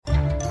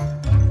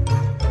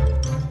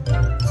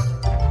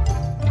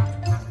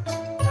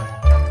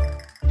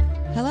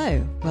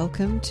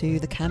welcome to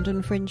the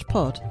Camden Fringe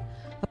Pod,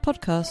 a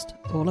podcast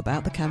all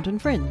about the Camden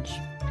Fringe.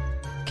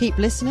 Keep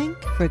listening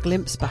for a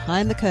glimpse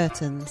behind the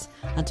curtains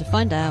and to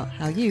find out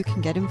how you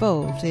can get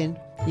involved in,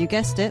 you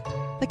guessed it,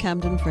 the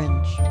Camden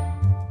Fringe.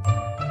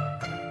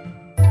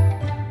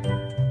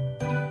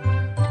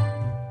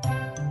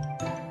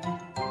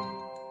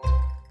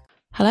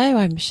 Hello,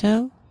 I'm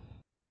Michelle.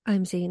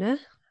 I'm Zena.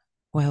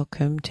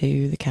 Welcome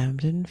to the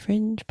Camden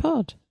Fringe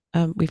Pod.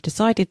 We've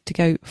decided to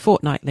go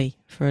fortnightly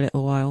for a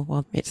little while.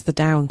 Well, it's the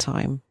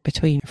downtime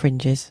between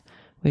fringes.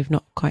 We've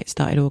not quite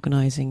started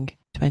organising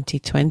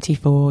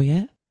 2024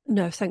 yet.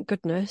 No, thank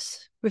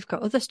goodness. We've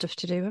got other stuff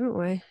to do, haven't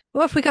we?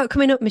 What have we got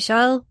coming up,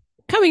 Michelle?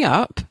 Coming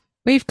up,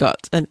 we've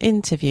got an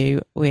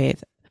interview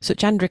with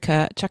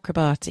Suchandrika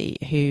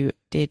Chakrabarti, who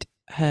did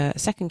her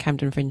second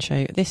Camden Fringe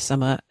show this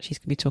summer. She's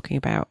going to be talking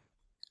about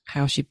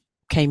how she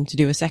came to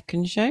do a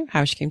second show,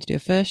 how she came to do a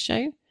first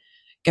show,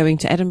 going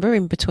to Edinburgh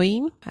in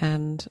between,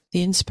 and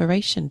the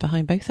inspiration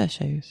behind both her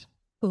shows.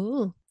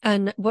 Oh,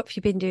 and what have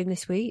you been doing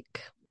this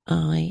week?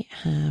 I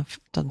have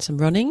done some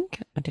running.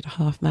 I did a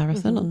half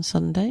marathon on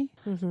Sunday.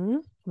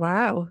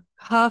 Wow,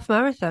 half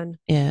marathon.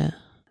 Yeah,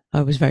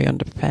 I was very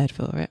underprepared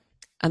for it.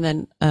 And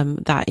then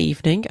that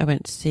evening I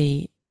went to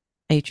see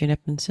Adrian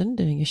Edmondson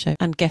doing a show.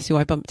 And guess who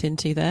I bumped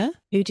into there?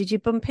 Who did you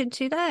bump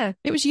into there?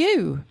 It was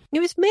you. It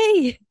was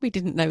me. We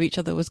didn't know each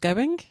other was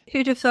going.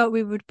 Who'd have thought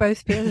we would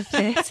both be at the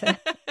theatre?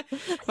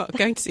 What,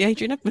 going to see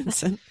Adrian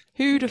Edmondson?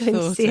 Who'd have Going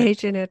thought to see it?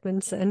 Adrian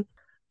Edmondson.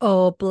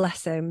 Oh,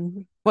 bless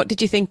him. What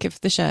did you think of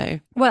the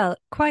show? Well,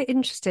 quite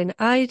interesting.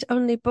 I'd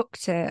only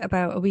booked it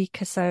about a week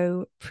or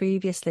so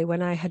previously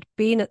when I had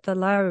been at the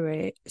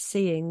Lowry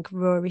seeing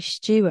Rory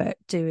Stewart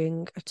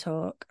doing a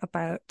talk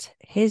about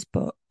his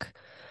book.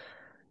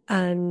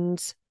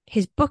 And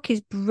his book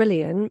is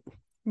brilliant,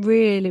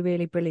 really,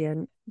 really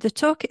brilliant. The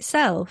talk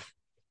itself,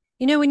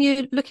 you know, when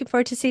you're looking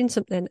forward to seeing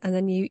something and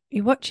then you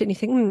watch it and you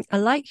think, I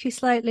like you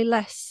slightly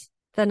less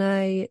than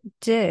I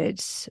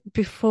did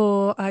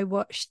before I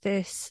watched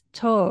this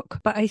talk.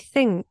 But I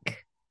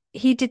think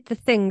he did the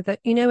thing that,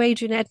 you know,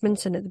 Adrian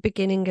Edmondson at the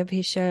beginning of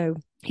his show,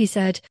 he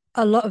said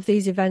a lot of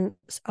these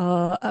events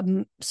are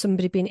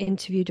somebody being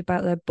interviewed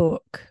about their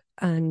book,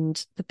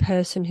 and the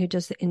person who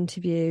does the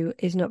interview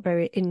is not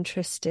very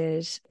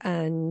interested,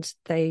 and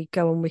they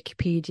go on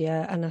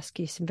Wikipedia and ask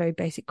you some very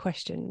basic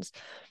questions.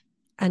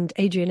 And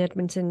Adrian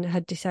Edmondson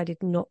had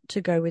decided not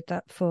to go with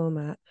that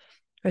format,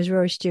 whereas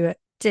Rory Stewart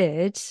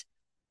did.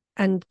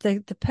 And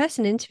the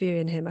person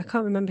interviewing him, I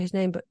can't remember his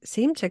name, but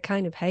seemed to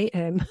kind of hate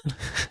him.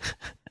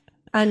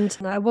 And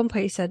at one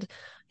point he said,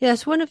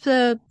 yes, one of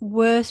the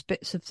worst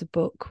bits of the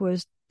book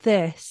was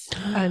this.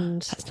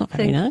 And that's not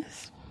very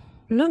nice.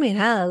 Blooming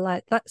hell,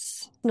 like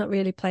that's not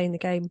really playing the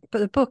game. But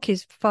the book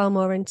is far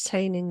more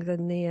entertaining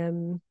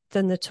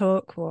than the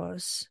talk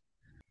was.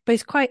 But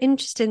it's quite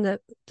interesting that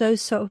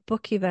those sort of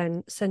book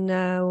events are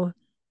now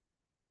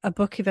a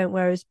book event,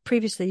 whereas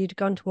previously you'd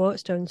gone to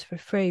Waterstones for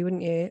free,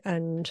 wouldn't you?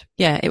 And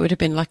yeah, it would have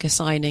been like a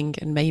signing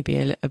and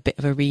maybe a bit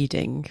of a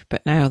reading,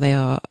 but now they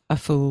are a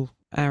full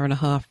hour and a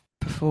half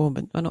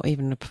performance, or not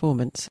even a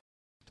performance.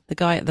 The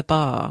guy at the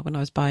bar, when I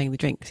was buying the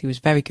drinks, he was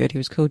very good. He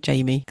was called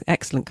Jamie,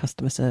 excellent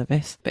customer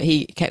service, but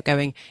he kept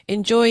going,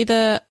 enjoy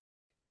the,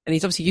 and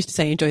he's obviously used to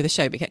saying enjoy the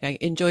show, but he kept going,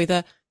 enjoy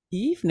the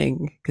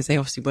evening, because they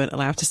obviously weren't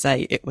allowed to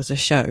say it was a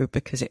show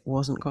because it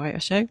wasn't quite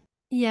a show.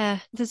 yeah,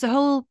 there's a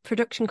whole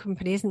production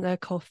company, isn't there,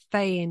 called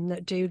Fane,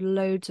 that do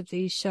loads of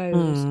these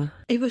shows.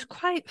 It was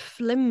quite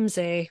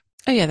flimsy.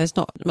 Oh yeah, there's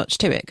not much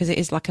to it because it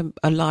is like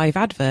a live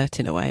advert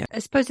in a way. I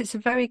suppose it's a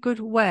very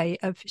good way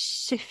of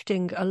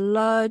shifting a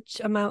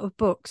large amount of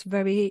books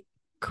very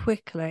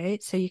quickly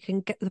so you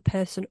can get the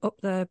person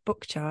up their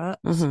book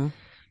charts.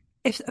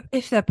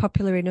 If they're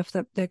popular enough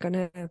that they're going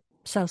to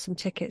sell some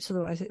tickets,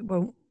 otherwise it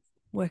won't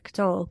work at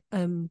all.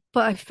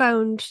 But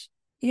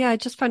I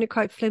just found it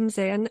quite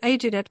flimsy. And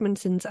Adrian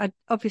Edmondson's,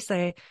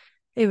 obviously,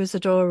 it was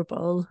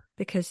adorable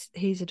because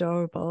he's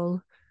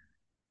adorable.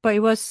 But it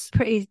was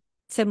pretty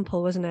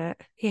simple, wasn't it?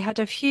 He had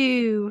a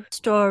few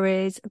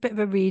stories, a bit of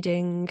a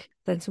reading,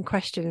 then some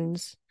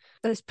questions.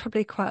 There's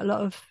probably quite a lot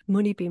of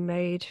money being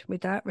made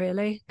with that,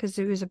 really, because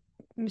it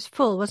was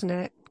full, wasn't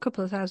it? A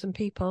couple of thousand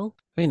people.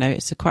 You know,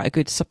 it's quite a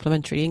good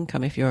supplementary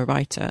income if you're a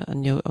writer,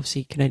 and you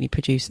obviously can only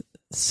produce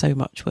so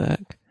much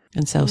work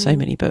and sell so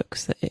many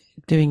books that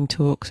doing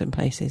talks in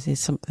places is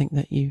something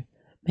that you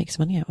make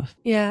some money out of.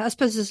 Yeah, I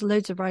suppose there's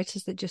loads of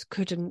writers that just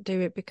couldn't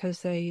do it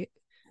because they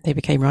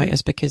became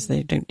writers because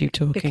they don't do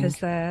talking. Because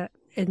they're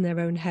in their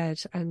own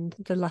head, and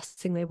the last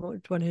thing they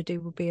would want to do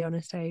would be on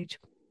a stage.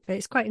 But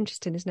it's quite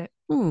interesting, isn't it?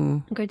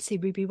 I'm going to see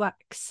Ruby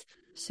Wax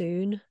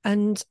soon,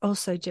 and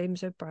also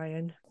James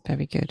O'Brien.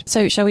 Very good.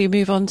 So shall we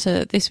move on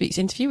to this week's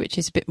interview, which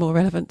is a bit more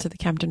relevant to the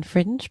Camden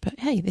Fringe? But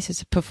hey, this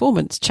is a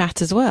performance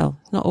chat as well.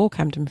 It's not all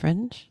Camden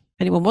Fringe.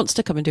 Anyone wants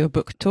to come and do a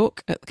book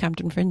talk at the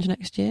Camden Fringe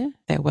next year,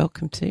 they're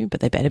welcome to, but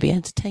they better be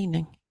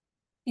entertaining.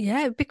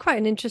 Yeah, it'd be quite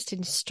an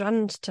interesting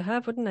strand to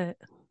have, wouldn't it?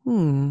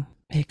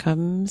 Here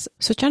comes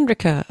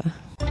Suchandrika.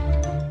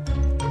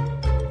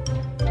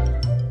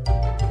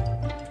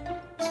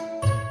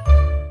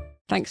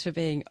 Thanks for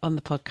being on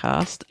the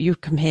podcast.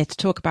 You've come here to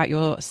talk about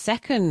your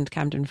second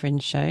Camden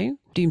Fringe show,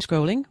 Doom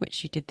Scrolling,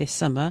 which you did this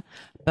summer.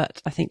 But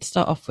I think to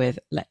start off with,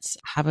 let's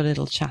have a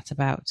little chat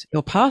about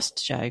your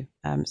past show.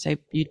 So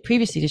you'd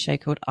previously did a show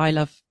called I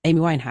Love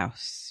Amy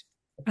Winehouse.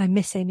 I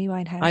miss Amy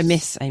Winehouse. I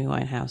miss Amy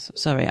Winehouse.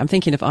 Sorry, I'm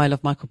thinking of I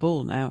Love Michael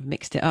Ball now. I've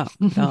mixed it up.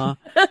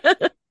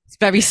 It's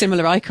very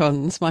similar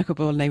icons, Michael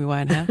Ball and Amy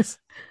Winehouse.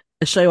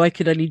 A show I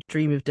could only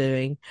dream of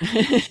doing.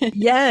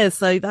 Yeah,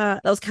 so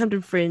that was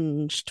Camden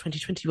Fringe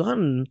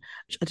 2021,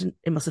 which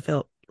it must have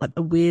felt like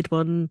a weird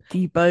one for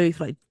you both,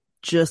 like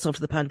just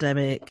after the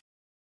pandemic.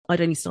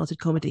 I'd only started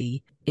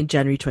comedy in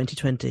January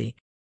 2020.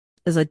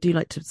 As I do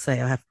like to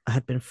say, I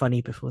had been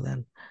funny before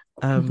then,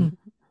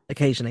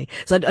 occasionally.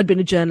 So I'd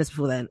been a journalist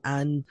before then,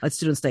 and I'd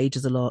stood on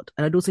stages a lot,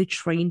 and I'd also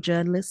trained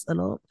journalists a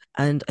lot.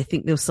 And I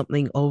think there was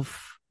something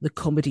of the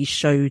comedy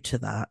show to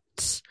that,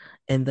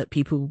 in that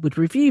people would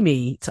review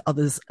me to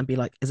others and be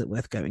like, is it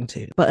worth going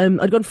to? But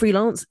I'd gone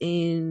freelance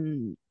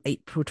in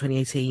April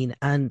 2018,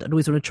 and I'd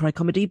always want to try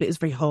comedy, but it was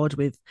very hard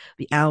with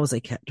the hours I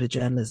kept with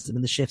journalism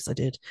and the shifts I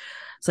did.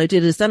 So I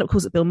did a stand-up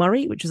course at Bill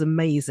Murray, which was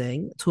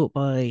amazing, taught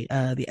by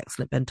the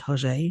excellent Ben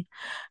Target,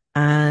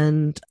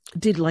 and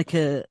did like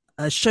a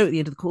show at the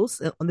end of the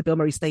course on the Bill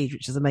Murray stage,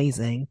 which is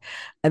amazing.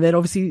 And then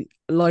obviously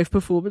live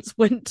performance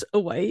went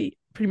away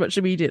pretty much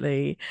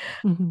immediately.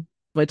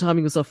 My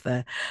timing was off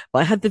there,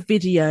 but I had the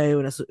video,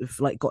 and I sort of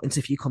like got into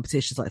a few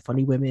competitions like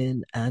Funny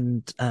Women,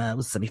 and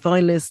was a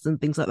semi-finalist and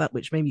things like that,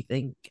 which made me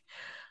think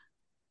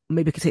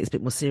maybe I could take this a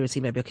bit more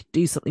seriously. Maybe I could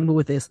do something more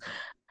with this.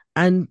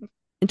 And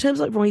in terms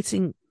of like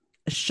writing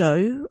a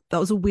show, that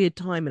was a weird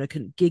time, and I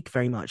couldn't gig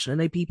very much. And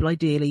I know people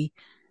ideally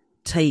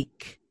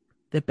take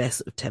their best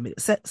sort of 10-minute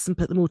sets and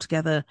put them all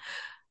together,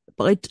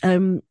 but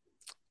I'd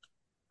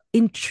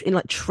in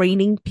like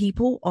training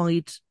people,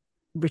 I'd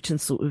written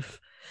sort of,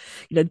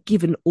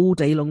 given all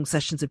day long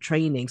sessions of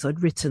training. So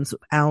I'd written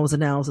sort of hours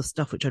and hours of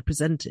stuff which I'd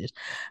presented.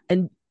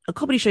 And a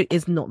comedy show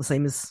is not the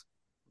same as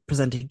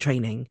presenting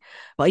training,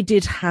 but I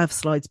did have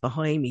slides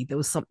behind me. There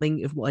was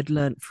something of what I'd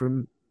learned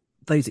from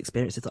those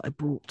experiences that I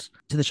brought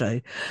to the show.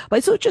 But I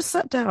sort of just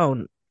sat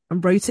down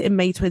and wrote it in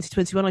May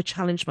 2021. I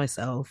challenged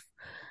myself,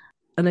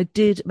 and I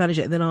did manage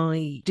it. And then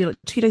I did like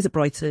 2 days at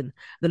Brighton,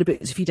 then I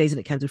booked a few days in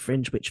at Camden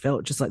Fringe, which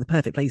felt just like the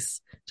perfect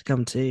place to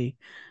come to.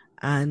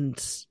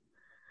 And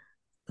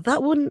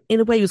that one,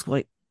 in a way, was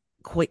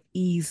quite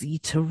easy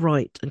to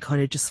write and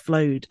kind of just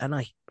flowed. And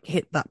I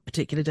hit that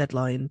particular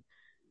deadline.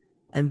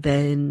 And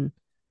then,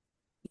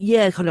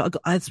 yeah,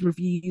 I had some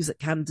reviews at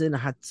Camden. I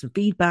had some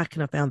feedback,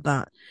 and I found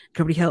that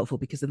incredibly helpful,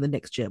 because then the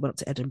next year I went up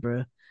to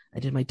Edinburgh. I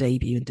did my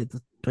debut and did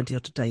the 20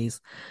 odd days.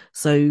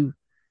 So,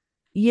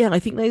 yeah, I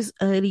think those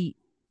early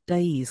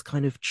days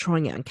kind of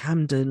trying it in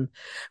Camden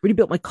really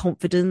built my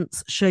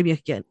confidence, showed me I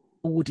could get an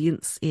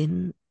audience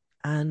in,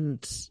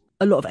 and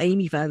a lot of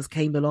Amy fans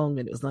came along,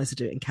 and it was nice to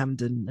do it in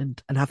Camden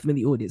and have them in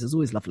the audience. It was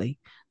always lovely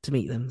to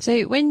meet them.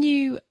 So when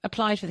you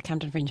applied for the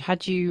Camden Fringe,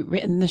 had you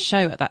written the show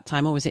at that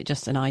time, or was it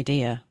just an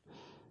idea?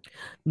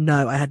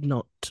 No, I had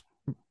not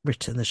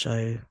written the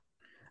show.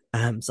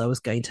 So I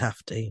was going to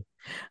have to.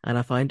 And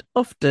I find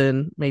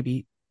often,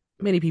 maybe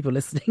many people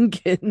listening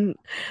can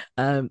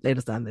they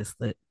understand this,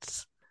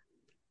 that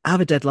I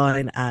have a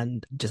deadline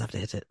and just have to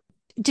hit it.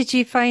 Did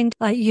you find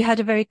like you had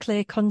a very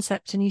clear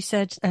concept, and you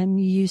said you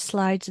use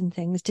slides and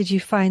things? Did you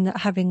find that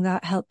having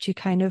that helped you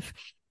kind of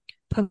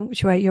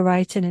punctuate your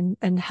writing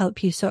and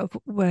help you sort of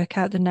work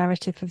out the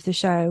narrative of the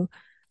show?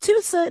 To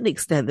a certain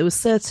extent, there were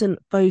certain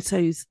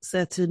photos,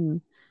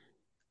 certain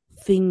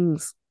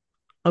things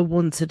I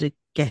wanted to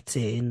get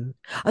in.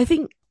 I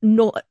think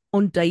not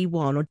on day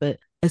one, but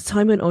as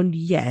time went on,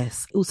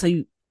 yes. Also,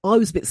 I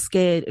was a bit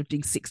scared of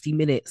doing 60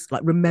 minutes,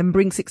 like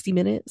remembering 60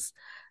 minutes.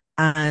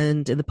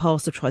 And in the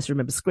past, I've tried to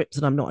remember scripts,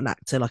 and I'm not an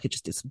actor. Like, I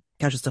just did some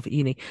casual stuff at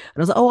uni. And I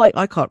was like, oh,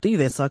 I can't do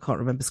this. I can't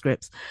remember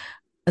scripts.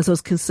 And so I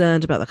was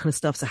concerned about that kind of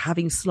stuff. So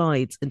having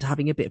slides and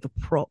having a bit of a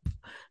prop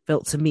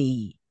felt to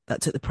me,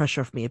 that took the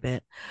pressure off me a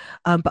bit.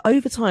 But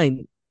over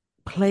time,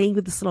 playing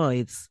with the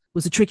slides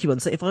was a tricky one.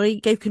 So if I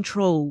gave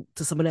control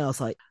to someone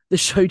else, like, the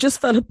show just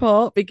fell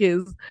apart,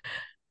 because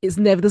it's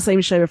never the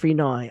same show every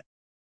night.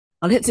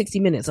 I'll hit 60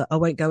 minutes. I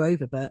won't go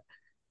over, but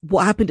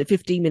what happened at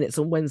 15 minutes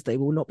on Wednesday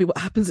will not be what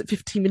happens at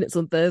 15 minutes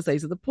on Thursday.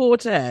 So the poor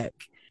tech,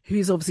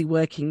 who's obviously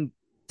working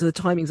to the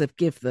timings I've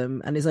given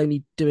them and is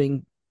only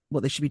doing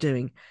what they should be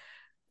doing,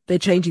 they're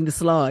changing the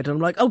slide. And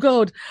I'm like, oh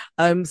God.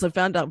 So I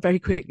found out very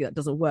quickly that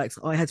doesn't work.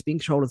 So I had to be in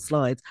control of the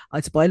slides. I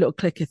had to buy a little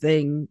clicker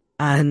thing.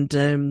 And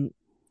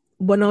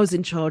when I was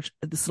in charge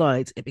of the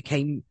slides, it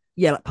became,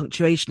 like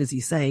punctuation, as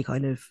you say,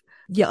 kind of.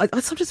 Yeah, I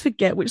sometimes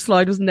forget which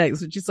slide was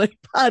next, which is so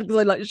bad, because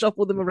I like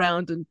shuffle them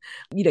around, and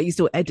you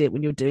still edit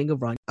when you're doing a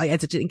run. I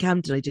edited in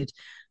Camden. I did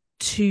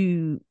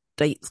 2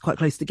 dates quite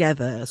close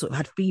together, sort of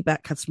had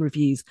feedback, had some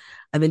reviews,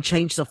 and then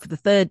changed off for the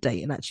third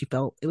date and actually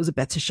felt it was a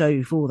better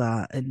show for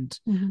that. And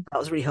that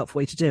was a really helpful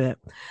way to do it.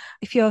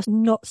 If you're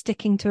not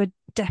sticking to a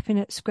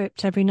definite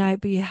script every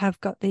night, but you have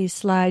got these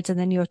slides and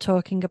then you're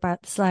talking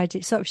about the slides,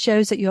 it sort of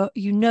shows that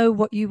you know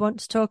what you want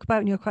to talk about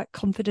and you're quite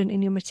confident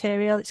in your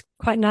material. It's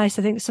quite nice.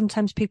 I think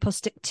sometimes people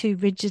stick too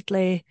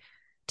rigidly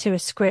to a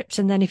script,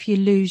 and then if you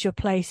lose your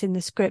place in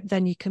the script,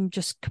 then you can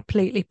just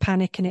completely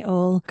panic and it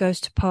all goes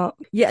to pot.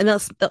 Yeah, and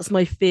that's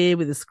my fear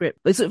with the script.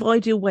 It's sort of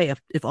ideal way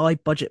if I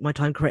budget my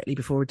time correctly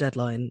before a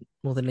deadline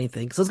more than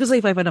anything. Because I was going to say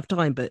if I have enough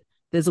time, but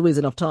there's always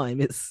enough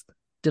time. It's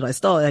did I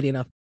start early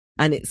enough?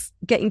 And it's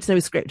getting to know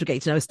a script or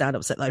getting to know a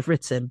stand-up set that I've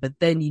written, but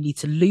then you need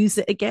to lose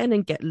it again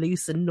and get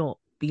loose and not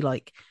be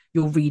like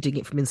you're reading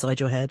it from inside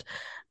your head.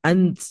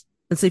 And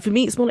so for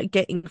me, it's more like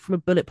getting from a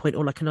bullet point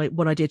or like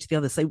one idea to the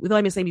other. So with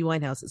I Miss Amy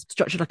Winehouse, it's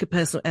structured like a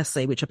personal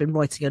essay, which I've been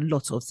writing a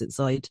lot of since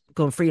I'd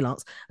gone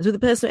freelance. And so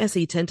with the personal essay,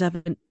 you tend to have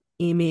an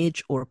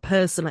image or a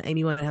person like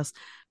Amy Winehouse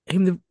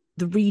whom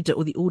the reader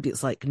or the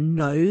audience like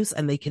knows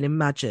and they can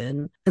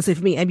imagine. And so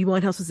for me, Amy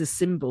Winehouse was this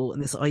symbol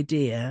and this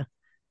idea,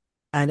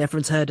 and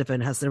everyone's heard of her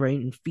and has their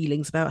own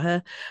feelings about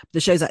her. The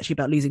show's actually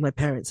about losing my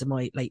parents in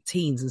my late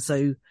teens. And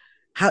so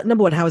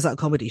number one, how is that a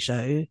comedy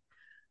show?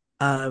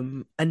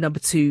 And number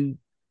two,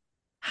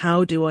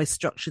 how do I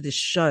structure this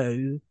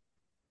show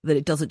that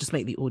it doesn't just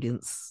make the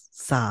audience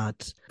sad?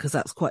 Because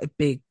that's quite a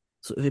big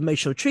sort of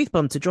emotional truth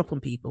bomb to drop on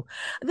people.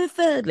 And then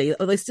thirdly,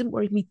 although this didn't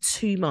worry me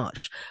too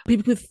much,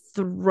 people could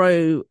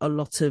throw a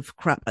lot of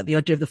crap at the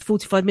idea of the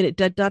 45-minute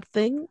dead dad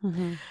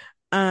thing.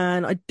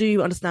 And I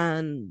do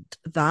understand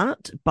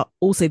that, but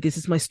also this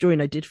is my story,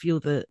 and I did feel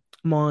that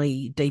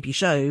my debut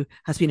show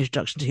has been an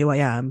introduction to who I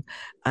am,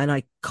 and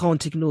I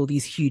can't ignore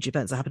these huge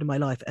events that happened in my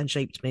life and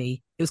shaped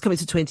me. It was coming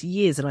to 20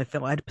 years, and I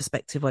felt I had a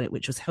perspective on it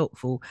which was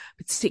helpful,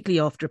 particularly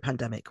after a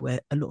pandemic where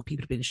a lot of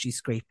people have been introduced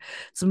to grief.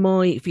 So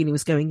my feeling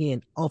was going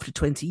in, after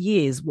 20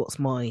 years, what's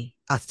my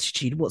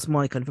attitude? What's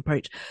my kind of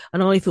approach?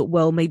 And I thought,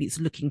 well, maybe it's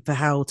looking for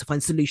how to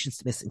find solutions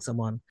to missing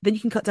someone. Then you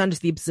can cut down to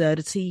the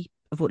absurdity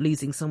of what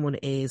losing someone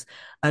is.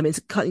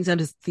 It's cutting down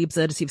to the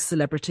absurdity of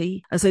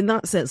celebrity. And so in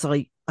that sense,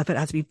 I felt it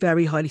had to be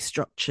very highly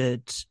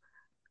structured,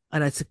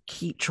 and I had to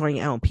keep trying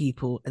it out on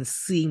people and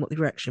seeing what the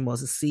reaction was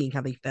and seeing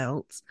how they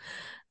felt.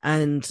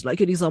 And like a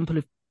good example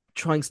of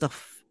trying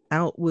stuff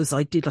out was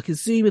I did like a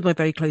Zoom with my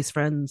very close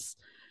friends,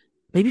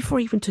 maybe before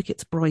I even took it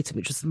to Brighton,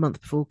 which was the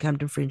month before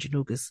Camden Fringe in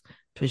August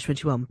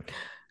 2021.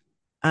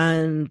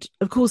 And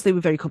of course, they were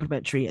very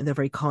complimentary and they're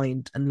very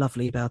kind and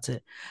lovely about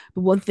it.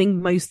 But one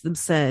thing most of them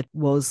said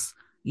was,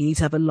 you need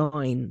to have a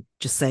line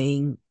just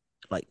saying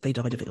like they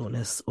died of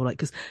illness, or like,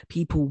 because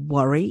people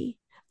worry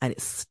and it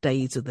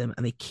stays with them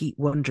and they keep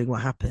wondering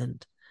what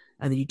happened.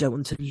 And then you don't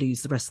want to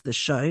lose the rest of the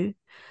show.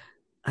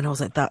 And I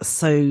was like, that's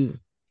so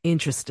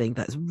interesting.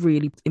 That's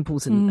really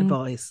important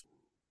advice.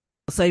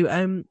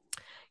 So,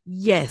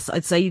 yes,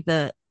 I'd say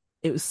that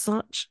it was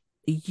such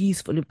a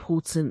useful and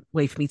important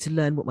way for me to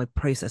learn what my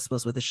process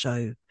was with a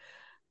show.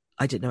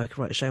 I didn't know I could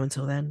write a show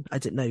until then. I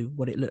didn't know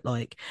what it looked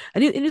like.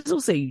 And it's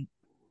also,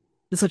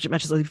 the subject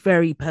matter is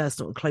very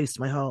personal and close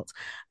to my heart,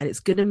 and it's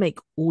going to make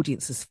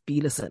audiences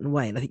feel a certain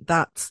way. And I think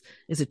that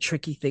is a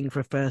tricky thing for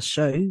a first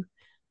show,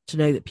 to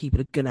know that people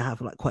are going to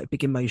have like quite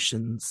big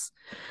emotions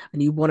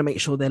and you want to make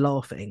sure they're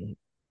laughing.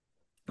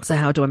 So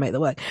how do I make that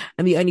work?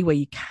 And the only way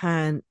you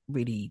can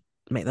really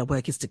make that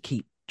work is to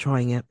keep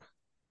trying it,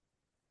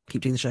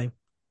 keep doing the show.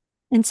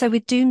 And so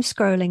with doom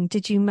scrolling,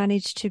 did you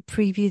manage to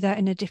preview that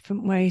in a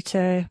different way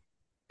to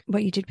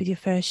what you did with your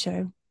first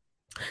show?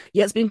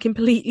 Yeah, it's been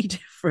completely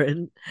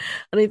different.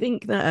 And I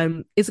think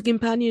that it's a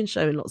companion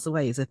show in lots of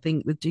ways. I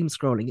think with doom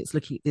scrolling, it's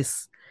looking at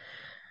this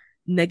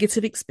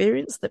negative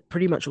experience that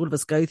pretty much all of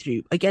us go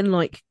through. Again,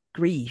 like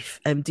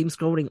grief, doom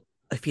scrolling,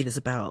 I feel, is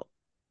about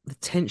the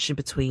tension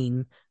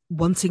between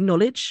wanting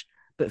knowledge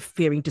but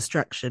fearing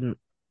distraction.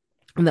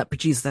 And that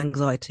produces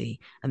anxiety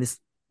and this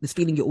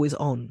feeling you're always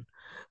on,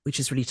 which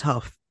is really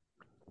tough.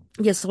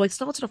 Yeah, so I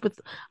started off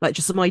with like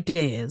just some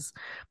ideas,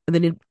 and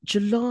then in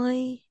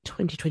July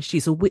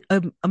 2022, so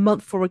a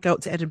month before I go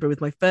out to Edinburgh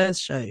with my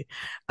first show,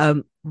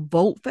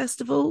 Vault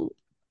Festival,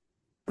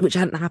 which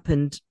hadn't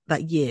happened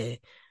that year,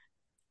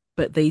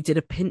 but they did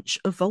a pinch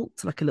of Vault,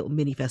 like a little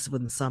mini festival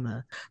in the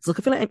summer. So like,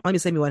 I feel like I'm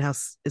Amy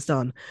Winehouse is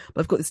done,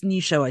 but I've got this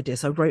new show idea.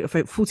 So I wrote a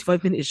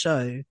 45-minute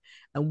show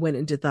and went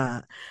and did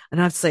that.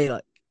 And I have to say,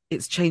 like,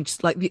 it's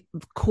changed, like the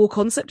core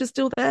concept is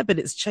still there, but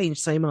it's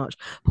changed so much,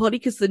 partly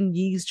because the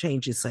news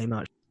changes so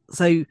much.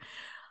 So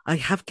I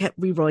have kept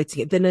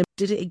rewriting it. Then I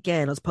did it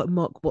again as part of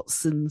Mark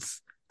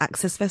Watson's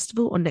Access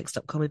Festival on Next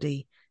Up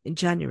Comedy in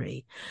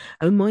January.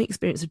 And my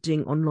experience of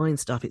doing online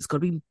stuff, it's got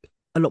to be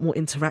a lot more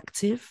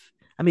interactive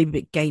and maybe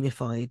a bit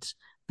gamified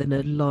than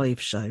a live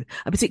show. And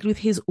particularly with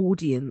his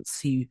audience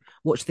who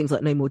watch things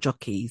like No More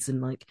Jockeys,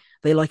 and like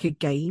they like a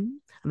game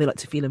and they like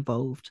to feel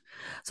involved.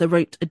 So I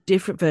wrote a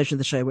different version of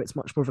the show where it's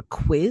much more of a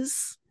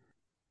quiz.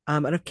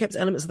 And I've kept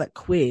elements of that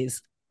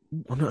quiz.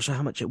 I'm not sure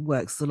how much it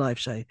works as a live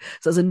show. So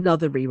there's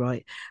another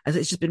rewrite. And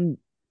it's just been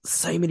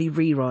so many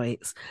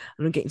rewrites,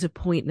 and I'm getting to a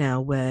point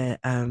now where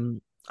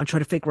I'm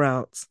trying to figure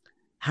out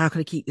how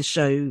can I keep the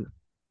show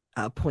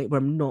at a point where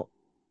I'm not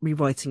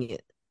rewriting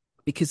it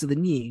because of the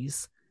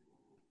news,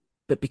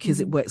 but because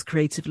it works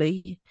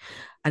creatively.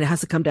 And it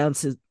has to come down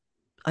to,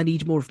 I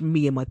need more of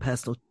me and my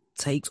personal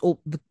takes, or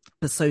the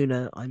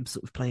persona I'm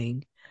sort of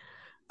playing.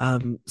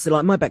 So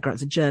like my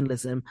background's in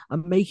journalism.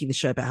 I'm making the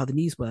show about how the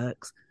news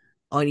works.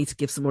 I need to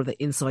give some more of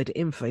the insider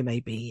info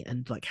maybe,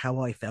 and like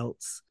how I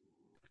felt.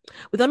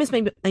 With that, Miss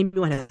Amy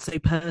Winehouse, so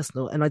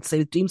personal, and I'd say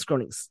with doom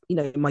scrolling, you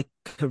know, my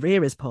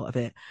career is part of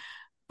it.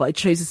 But I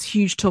chose this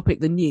huge topic,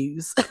 the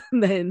news,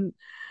 and then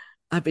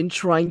I've been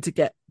trying to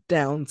get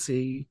down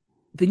to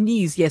the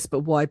news, yes, but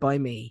why by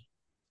me?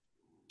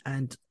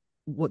 And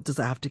what does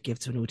that have to give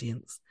to an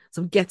audience?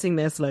 So I'm getting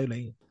there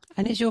slowly.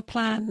 And is your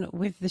plan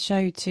with the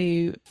show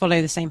to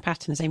follow the same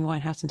pattern as Amy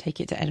Winehouse and take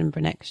it to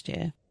Edinburgh next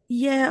year?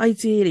 Yeah,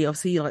 ideally.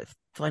 Obviously, like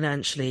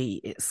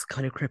financially, it's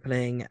kind of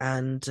crippling,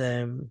 and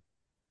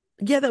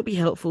yeah, that would be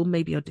helpful.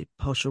 Maybe I'll do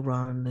partial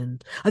run,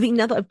 and I think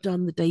now that I've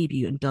done the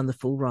debut and done the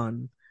full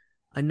run,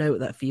 I know what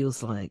that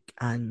feels like,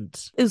 and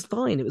it was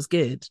fine. It was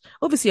good.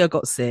 Obviously, I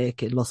got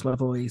sick and lost my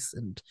voice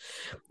and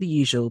the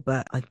usual,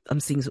 but I'm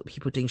seeing sort of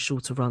people doing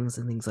shorter runs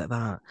and things like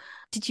that.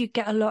 Did you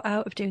get a lot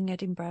out of doing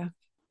Edinburgh?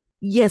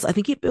 Yes, I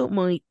think it built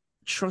my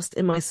trust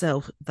in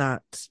myself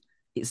that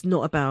it's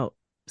not about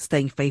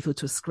staying faithful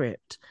to a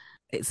script.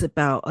 It's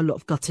about a lot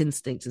of gut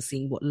instinct and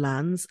seeing what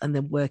lands and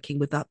then working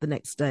with that the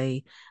next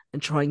day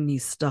and trying new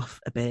stuff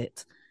a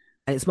bit.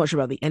 And it's much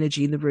about the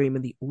energy in the room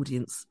and the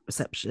audience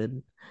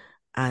reception.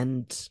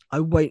 And I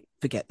won't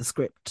forget the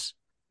script,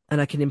 and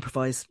I can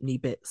improvise new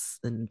bits.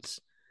 And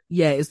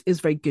yeah,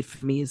 it's very good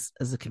for me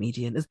as a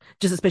comedian,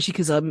 just especially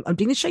because I'm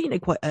doing the show, you know,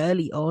 quite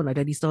early on. I'd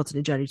only started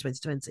in January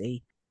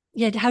 2020.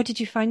 Yeah, how did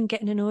you find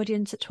getting an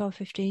audience at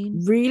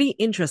 12:15? Really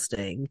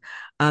interesting.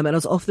 And I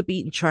was off the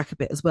beaten track a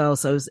bit as well.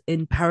 So I was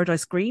in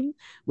Paradise Green,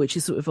 which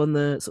is sort of on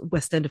the sort of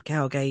west end of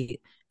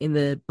Cowgate in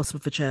the bottom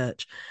of the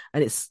church.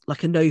 And it's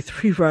like a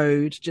no-through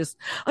road.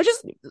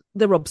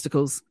 There are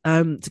obstacles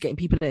to getting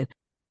people in.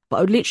 But I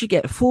would literally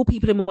get 4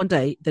 people in one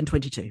day, then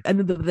 22. And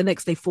then the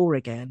next day, 4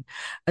 again.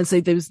 And so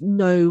there was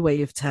no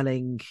way of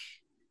telling.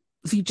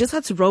 So you just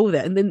had to roll with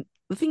it. And then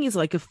the thing is,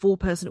 like, a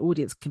 4-person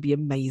audience can be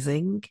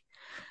amazing.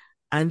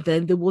 And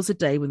then there was a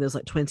day when there was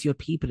like 20 odd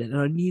people in,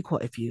 and I knew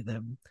quite a few of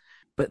them,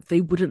 but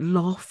they wouldn't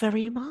laugh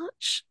very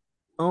much.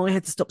 I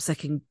had to stop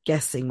second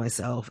guessing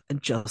myself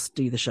and just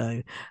do the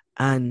show.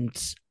 And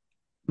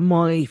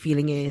my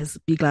feeling is,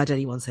 be glad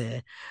anyone's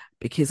here,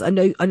 because I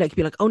know it could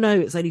be like, oh no,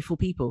 it's only 4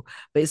 people,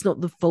 but it's not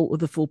the fault of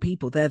the 4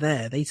 people. They're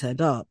there, they turned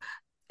up.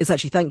 It's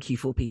actually thank you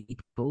 4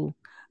 people.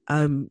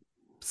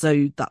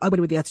 So that I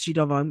went with the attitude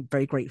of, I'm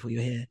very grateful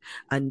you're here,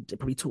 and it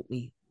probably taught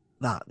me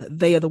that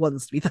they are the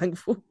ones to be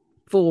thankful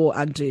for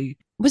and to.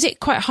 Was it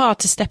quite hard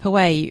to step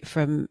away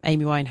from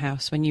Amy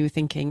Winehouse when you were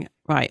thinking,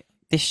 right,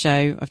 this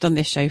show, I've done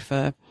this show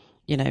for,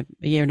 you know,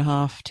 a year and a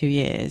half, 2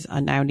 years, I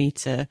now need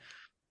to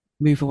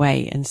move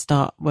away and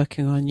start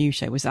working on a new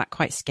show? Was that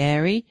quite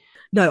scary?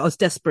 No, I was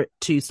desperate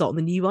to start on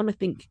the new one. I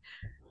think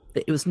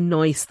that it was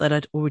nice that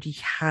I'd already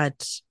had,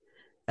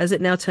 as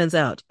it now turns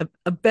out,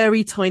 a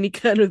very tiny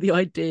kernel of the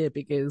idea,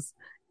 because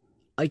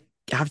I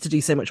have to do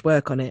so much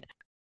work on it.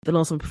 The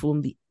last one I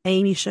performed, the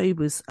Amy show,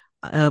 was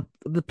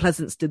the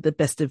Pleasants did the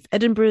Best of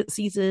Edinburgh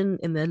season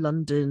in their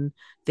London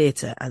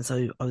theatre, and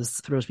so I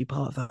was thrilled to be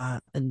part of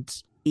that. And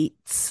it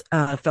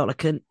felt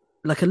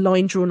like a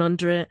line drawn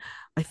under it.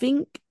 I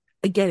think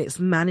again, it's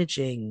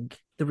managing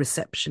the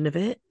reception of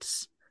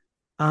it.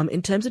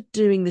 In terms of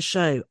doing the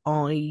show,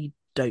 I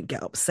don't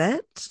get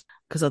upset,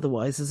 because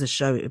otherwise, as a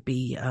show, it would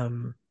be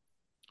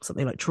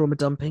something like trauma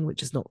dumping,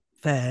 which is not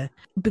fair.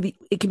 But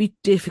it can be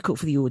difficult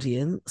for the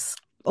audience.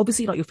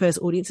 Obviously, like, your first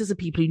audiences are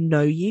people who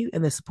know you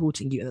and they're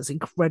supporting you, and that's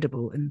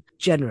incredible and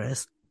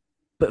generous.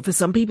 But for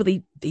some people,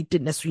 they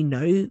didn't necessarily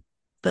know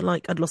that,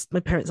 like, I'd lost my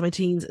parents in my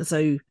teens, and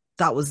so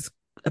that was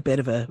a bit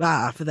of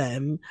a for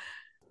them.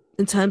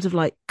 In terms of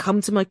like,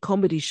 come to my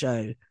comedy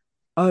show,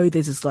 oh,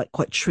 there's this like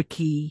quite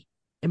tricky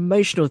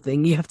emotional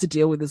thing you have to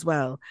deal with as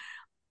well.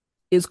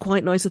 It was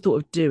quite nice, the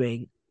thought of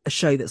doing a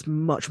show that's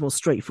much more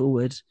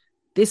straightforward.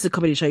 This is a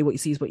comedy show, what you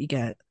see is what you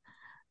get.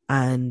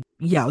 And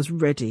yeah, I was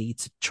ready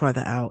to try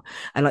that out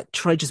and like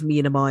try just me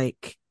and a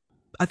mic.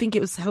 I think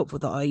it was helpful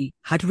that I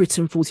had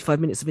written 45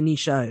 minutes of a new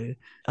show.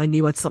 I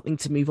knew I had something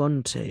to move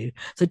on to.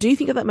 So I do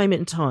think at that moment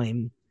in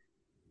time,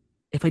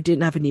 if I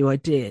didn't have a new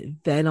idea,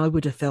 then I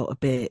would have felt a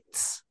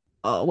bit,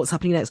 oh, what's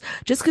happening next?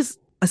 Just because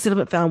I still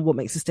haven't found what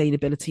makes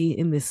sustainability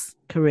in this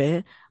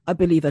career. I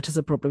believe that is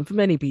a problem for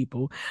many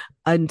people.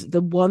 And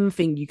the one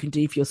thing you can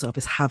do for yourself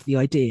is have the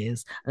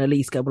ideas and at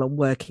least go, well, I'm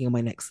working on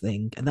my next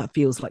thing. And that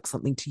feels like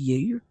something to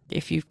you.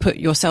 If you put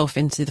yourself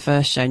into the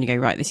first show and you go,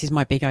 right, this is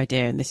my big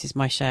idea and this is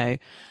my show.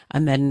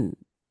 And then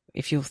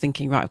if you're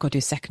thinking, right, I've got to do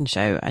a second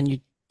show, and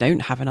you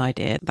don't have an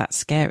idea, that's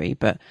scary.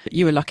 But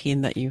you were lucky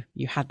in that you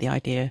had the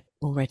idea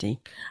already.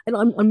 And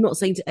I'm not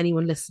saying to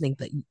anyone listening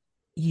that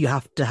you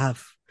have to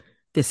have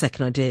this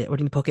second idea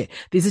already in the pocket.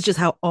 This is just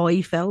how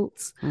I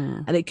felt.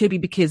 And it could be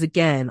because,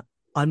 again,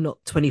 I'm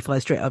not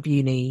 25 straight out of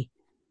uni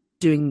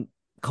doing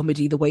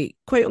comedy the way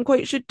quote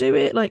unquote should do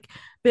it, like a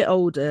bit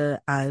older,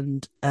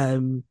 and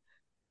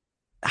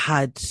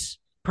had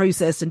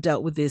processed and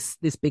dealt with this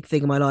big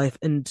thing in my life,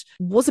 and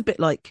was a bit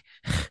like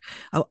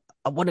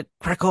I want to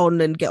crack on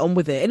and get on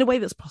with it in a way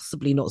that's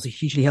possibly not so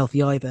hugely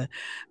healthy either,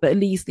 but at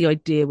least the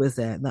idea was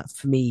there, and that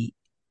for me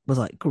was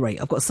like,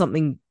 great, I've got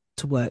something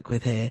to work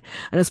with here.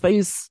 And I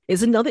suppose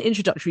it's another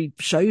introductory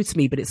show to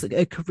me, but it's like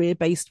a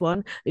career-based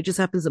one. It just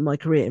happens that my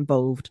career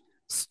involved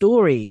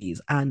stories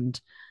and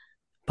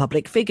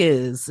public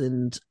figures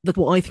and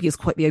what I think is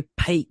quite the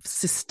opaque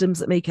systems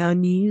that make our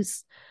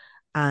news,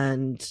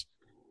 and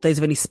those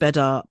have only sped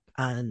up,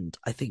 and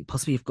I think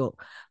possibly you've got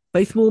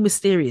both more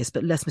mysterious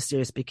but less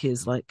mysterious,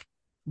 because like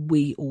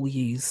we all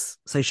use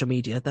social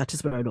media. That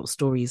is where a lot of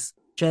stories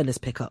journalists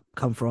pick up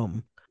come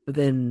from. But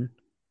then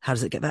how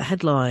does it get that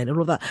headline and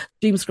all that?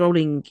 Doom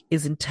scrolling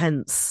is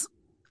intense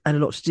and a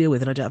lot to deal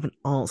with, and I don't have an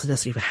answer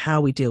necessarily for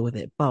how we deal with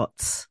it,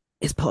 but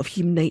it's part of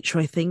human nature,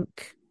 I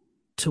think,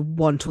 to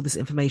want all this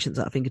information at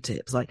our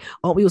fingertips. Like,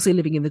 aren't we also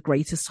living in the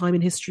greatest time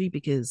in history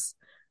because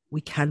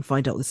we can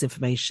find out this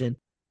information?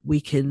 We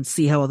can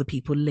see how other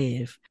people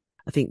live.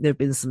 I think there have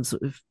been some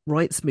sort of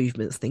rights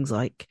movements, things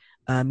like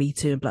Me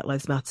Too and Black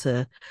Lives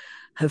Matter,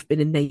 have been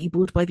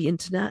enabled by the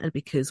internet, and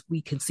because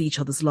we can see each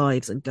other's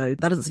lives and go,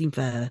 that doesn't seem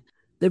fair.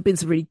 There have been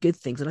some really good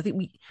things, and I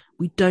think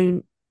we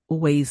don't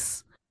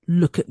always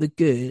look at the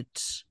good.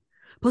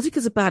 Partly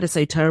because the bad is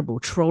so terrible.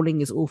 Trolling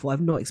is awful.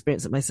 I've not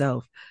experienced it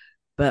myself.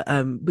 But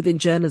within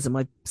journalism,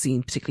 I've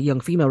seen particularly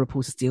young female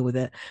reporters deal with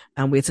it,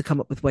 and we're to come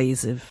up with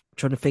ways of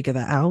trying to figure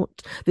that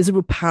out. There's a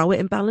real power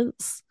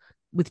imbalance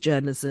with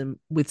journalism,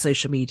 with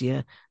social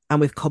media,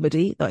 and with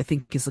comedy that I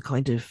think is the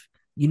kind of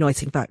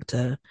uniting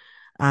factor.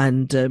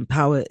 And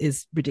power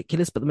is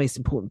ridiculous, but the most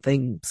important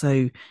thing.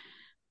 So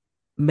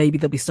maybe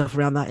there'll be stuff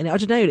around that. And I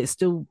don't know, it's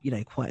still,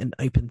 quite an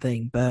open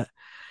thing. But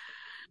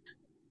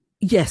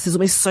yes, there's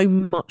almost so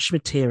much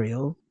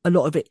material. A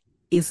lot of it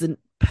isn't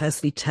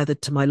personally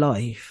tethered to my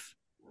life.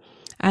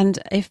 And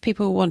if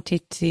people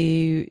wanted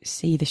to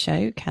see the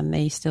show, can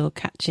they still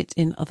catch it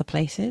in other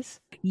places?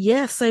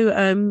 Yeah,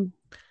 so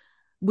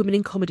Women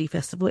in Comedy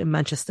Festival in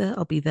Manchester,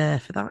 I'll be there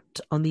for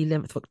that on the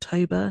 11th of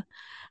October.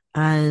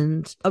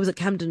 And I was at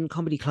Camden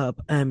Comedy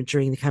Club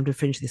during the Camden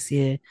Fringe this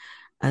year.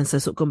 And so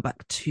sort of gone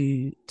back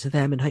to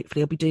them, and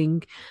hopefully I'll be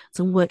doing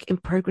some work in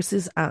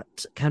progresses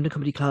at Camden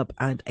Comedy Club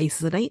and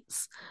Aces and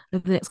Eights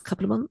over the next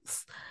couple of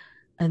months.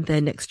 And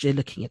then next year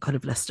looking at kind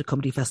of Leicester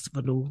Comedy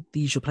Festival and all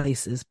the usual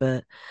places.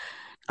 But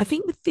I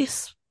think with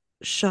this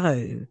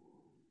show,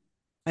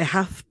 I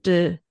have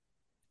to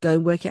go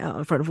and work it out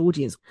in front of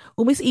audience,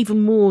 almost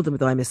even more than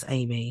with I Miss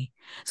Amy.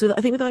 So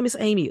I think with I Miss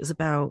Amy, it was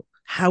about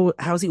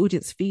how's the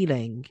audience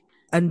feeling,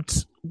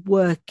 and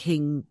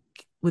working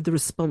with the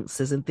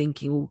responses and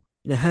thinking,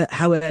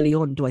 how early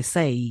on do I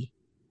say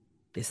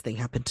this thing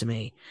happened to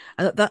me?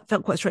 And that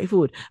felt quite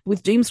straightforward.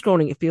 With doom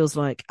scrolling, it feels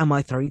like, am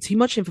I throwing too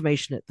much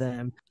information at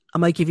them?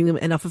 Am I giving them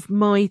enough of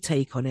my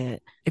take on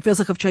it? It feels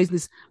like I've chosen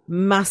this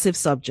massive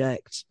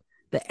subject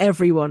that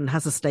everyone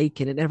has a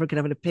stake in and everyone can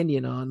have an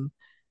opinion on.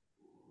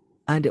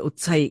 And it will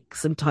take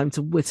some time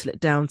to whittle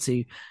it down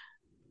to,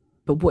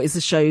 but what is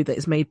the show that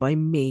is made by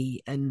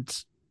me,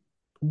 and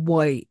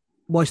why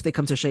should they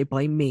come to a show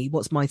by me?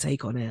 What's my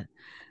take on it?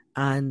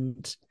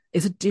 And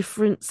it's a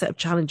different set of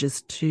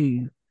challenges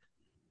to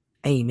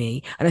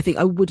Amy. And I think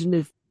I wouldn't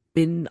have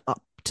been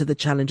up to the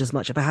challenge as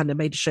much if I hadn't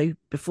made a show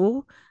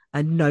before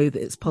and know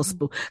that it's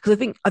possible. Because I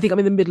think I'm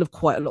in the middle of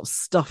quite a lot of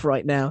stuff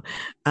right now.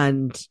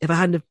 And if I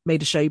hadn't have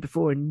made a show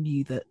before and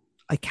knew that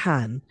I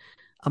can,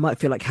 I might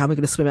feel like, how am I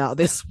going to swim out of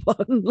this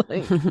one?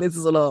 Like, this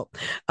is a lot.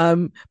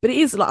 But it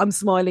is like, I'm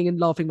smiling and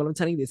laughing while I'm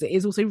telling you this. It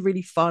is also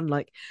really fun.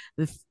 Like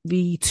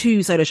the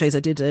two solo shows I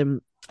did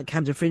at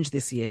Camden Fringe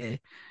this year,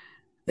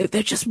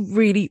 they're just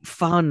really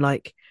fun.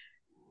 Like,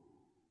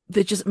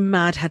 they're just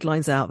mad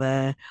headlines out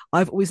there.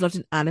 I've always loved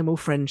an animal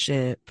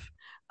friendship.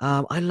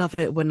 I love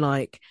it when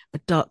like a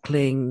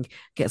duckling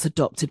gets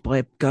adopted by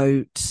a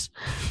goat,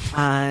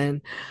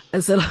 and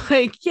so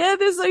like, yeah,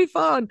 they're so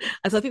fun.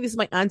 And so I think this is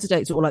my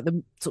antidote to all like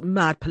the sort of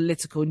mad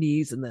political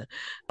news, and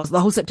the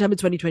whole September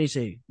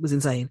 2022 was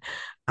insane,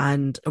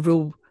 and a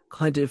real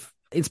kind of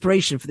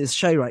inspiration for this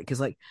show, right? Because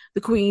like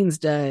the Queen's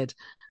dead,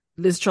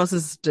 Liz Truss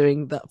is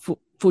doing that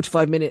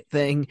 45-minute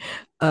thing,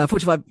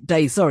 45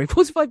 days, sorry,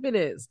 45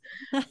 minutes.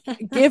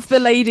 Give the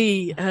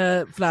lady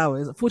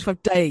flowers,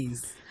 45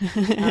 days.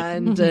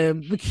 And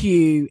the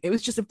queue. It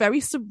was just a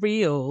very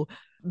surreal,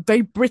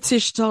 very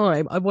British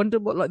time. I wonder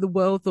what like the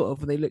world thought of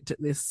when they looked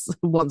at this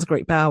once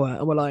great power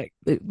and were like,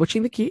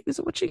 watching the queue? Is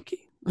it watching the queue?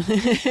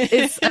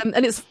 It's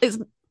and it's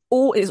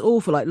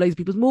awful. Like loads of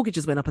people's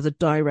mortgages went up as a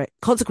direct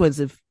consequence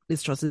of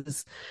Liz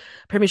Truss's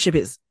premiership.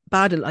 It's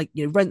bad, and like,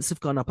 rents have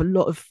gone up. A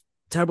lot of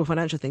terrible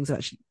financial things have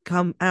actually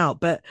come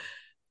out, but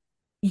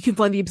you can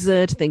find the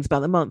absurd things about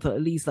the month. Or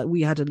at least like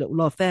we had a little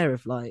laugh there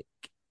of like,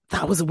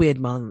 that was a weird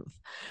month.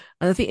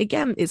 And I think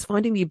again, it's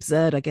finding the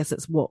absurd. I guess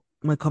that's what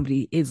my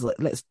comedy is. Like,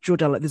 let's draw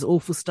down like this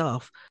awful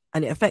stuff,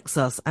 and it affects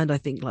us. And I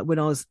think like when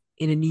I was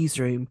in a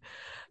newsroom,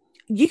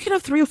 you can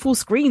have 3 or 4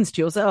 screens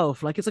to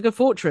yourself. Like, it's like a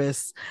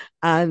fortress,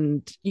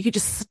 and you could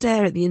just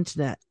stare at the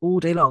internet all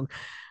day long.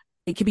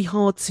 It can be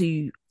hard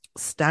to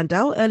stand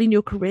out early in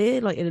your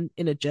career, like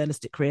in a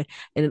journalistic career,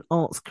 in an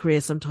arts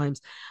career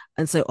sometimes.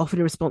 And so often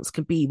a response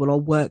can be, well, I'll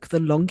work the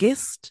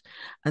longest.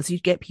 And so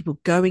you'd get people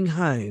going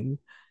home,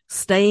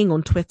 staying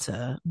on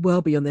Twitter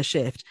well beyond their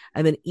shift,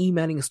 and then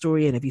emailing a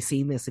story in, have you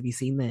seen this? Have you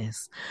seen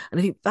this? And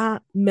I think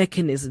that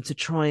mechanism to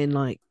try and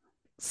like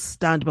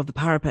stand above the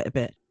parapet a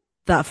bit,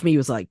 that for me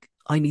was like,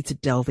 I need to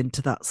delve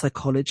into that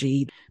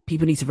psychology.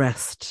 People need to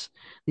rest,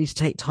 need to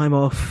take time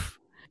off.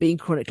 Being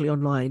chronically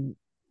online,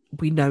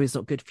 we know is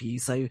not good for you.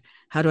 So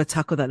how do I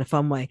tackle that in a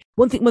fun way?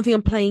 One thing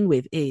I'm playing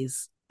with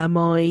is, am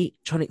I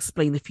trying to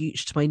explain the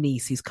future to my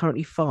niece, who's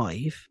currently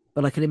 5,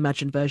 but like an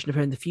imagined version of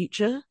her in the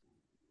future?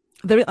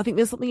 I think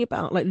there's something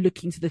about like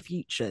looking to the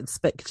future and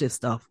speculative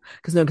stuff,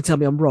 because no one can tell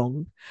me I'm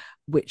wrong,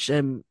 which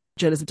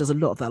journalism does a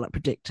lot of that, like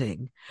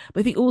predicting.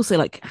 But I think also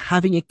like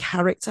having a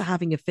character,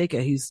 having a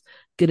figure who's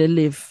going to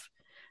live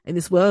in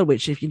this world,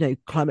 which, if you know,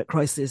 climate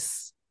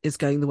crisis is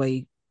going the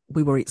way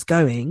we worry it's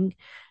going,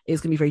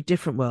 it's going to be a very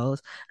different world.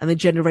 And then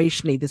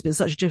generationally, there's been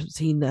such a difference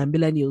between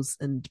millennials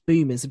and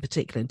boomers in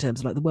particular in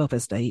terms of like the welfare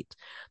state.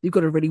 You've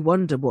got to really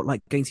wonder what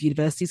like going to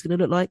university is going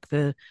to look like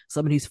for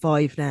someone who's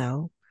 5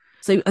 now.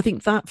 So I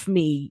think that for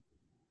me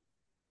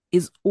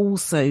is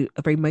also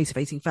a very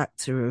motivating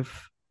factor of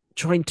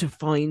trying to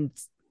find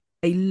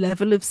a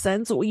level of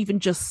sense, or even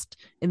just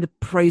in the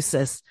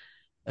process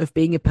of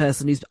being a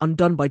person who's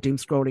undone by doom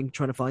scrolling,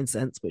 trying to find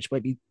sense, which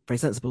might be very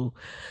sensible.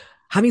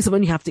 Having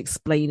someone you have to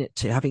explain it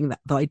to, having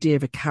that the idea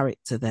of a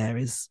character there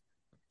is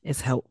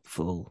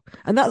helpful.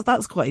 And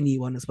that's quite a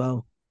new one as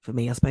well for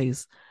me, I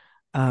suppose.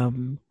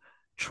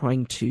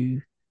 Trying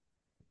to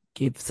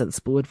give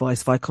sensible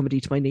advice via comedy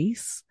to my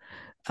niece.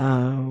 I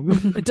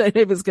don't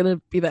know if it's going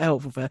to be that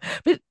helpful for her,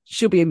 but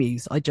she'll be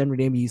amused. I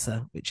generally amuse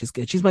her, which is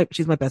good. She's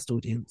my best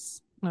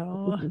audience.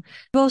 Oh. You've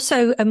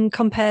also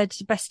compared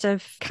Best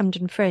of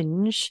Camden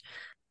Fringe.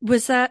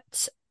 Was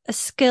that a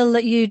skill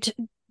that you'd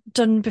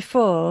done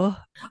before?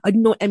 I'd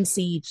not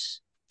emceed.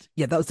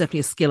 Yeah, that was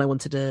definitely a skill I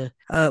wanted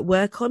to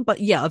work on. But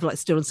yeah, I've like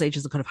stood on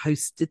stages and kind of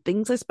hosted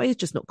things, I suppose,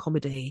 just not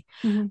comedy.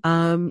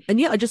 Mm-hmm. And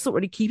yeah, I just thought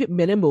really keep it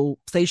minimal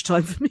stage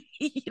time for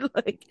me,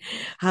 like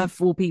have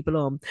 4 people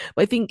on.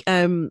 But I think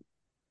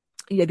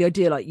yeah, the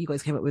idea like you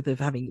guys came up with of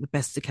having the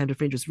Best of Camden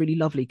Fringe was really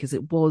lovely, because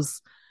it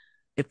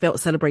felt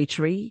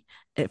celebratory.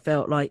 It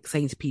felt like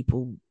saying to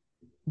people,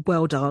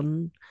 well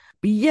done.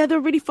 But yeah,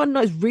 they're really fun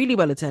nights, really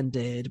well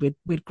attended,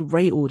 with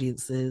great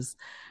audiences.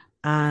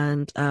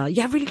 And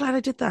yeah, really glad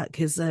I did that,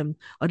 because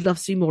I'd love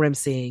to do more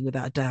emceeing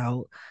without a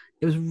doubt.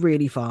 It was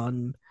really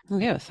fun.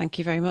 Yeah, thank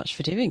you very much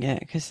for doing it,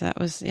 because that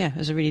was, it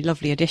was a really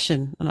lovely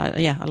addition. And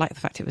I like the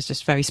fact it was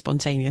just very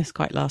spontaneous,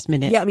 quite last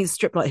minute. Yeah, I mean,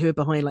 Striplight, who were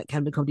behind like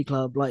Camden Comedy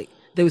Club, like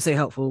they were so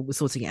helpful with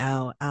sorting it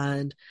out.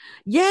 And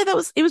yeah,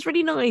 it was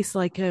really nice.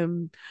 Like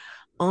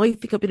I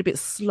think I've been a bit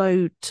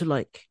slow to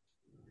like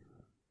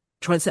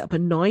try and set up a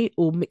night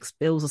or mix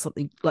bills or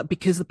something, like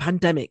because the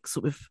pandemic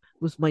sort of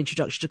was my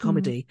introduction to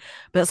comedy.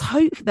 But let's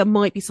hope there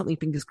might be something,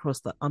 fingers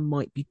crossed, that I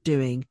might be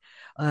doing.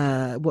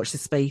 Watch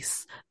this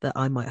space, that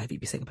I might hopefully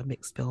be setting up a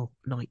mixed bill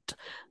night.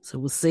 So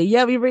we'll see. Yeah,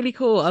 it'll be really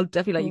cool. I'll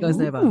definitely let you guys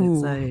know about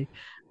it.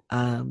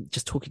 So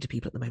just talking to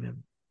people at the moment.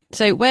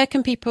 So where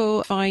can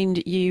people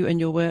find you and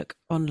your work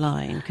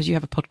online? Because you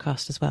have a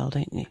podcast as well,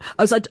 don't you?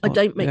 I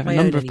don't make my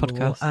own of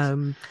anymore.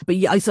 Podcasts. But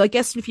yeah, so I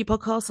guess in a few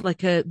podcasts, like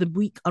The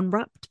Week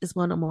Unwrapped is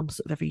one I'm on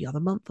sort of every other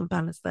month on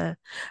Balance there,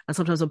 and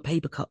sometimes on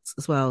Paper Cuts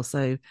as well.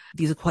 So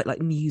these are quite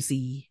like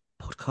newsy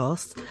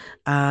podcasts,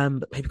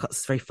 but Paper Cuts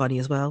is very funny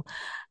as well.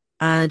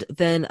 And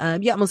then,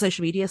 yeah, I'm on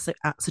social media, so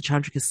at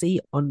Suchandrika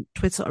C on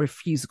Twitter. I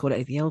refuse to call it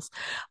anything else,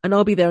 and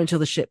I'll be there until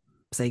the ship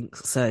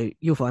sinks. So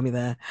you'll find me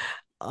there.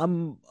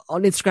 I'm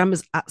on Instagram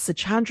as at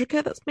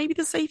Suchandrika. That's maybe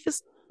the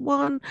safest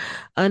one.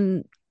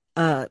 And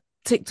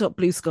TikTok,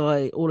 Blue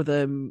Sky, all of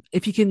them.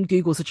 If you can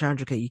Google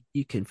Suchandrika,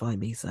 you can find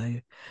me.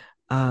 So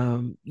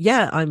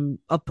yeah,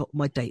 I'll put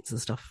my dates and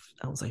stuff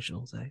on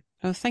social. So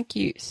well, thank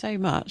you so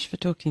much for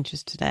talking to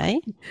us today.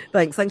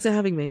 Thanks for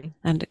having me.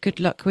 And good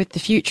luck with the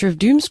future of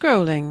doom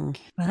scrolling.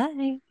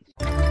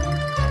 Bye.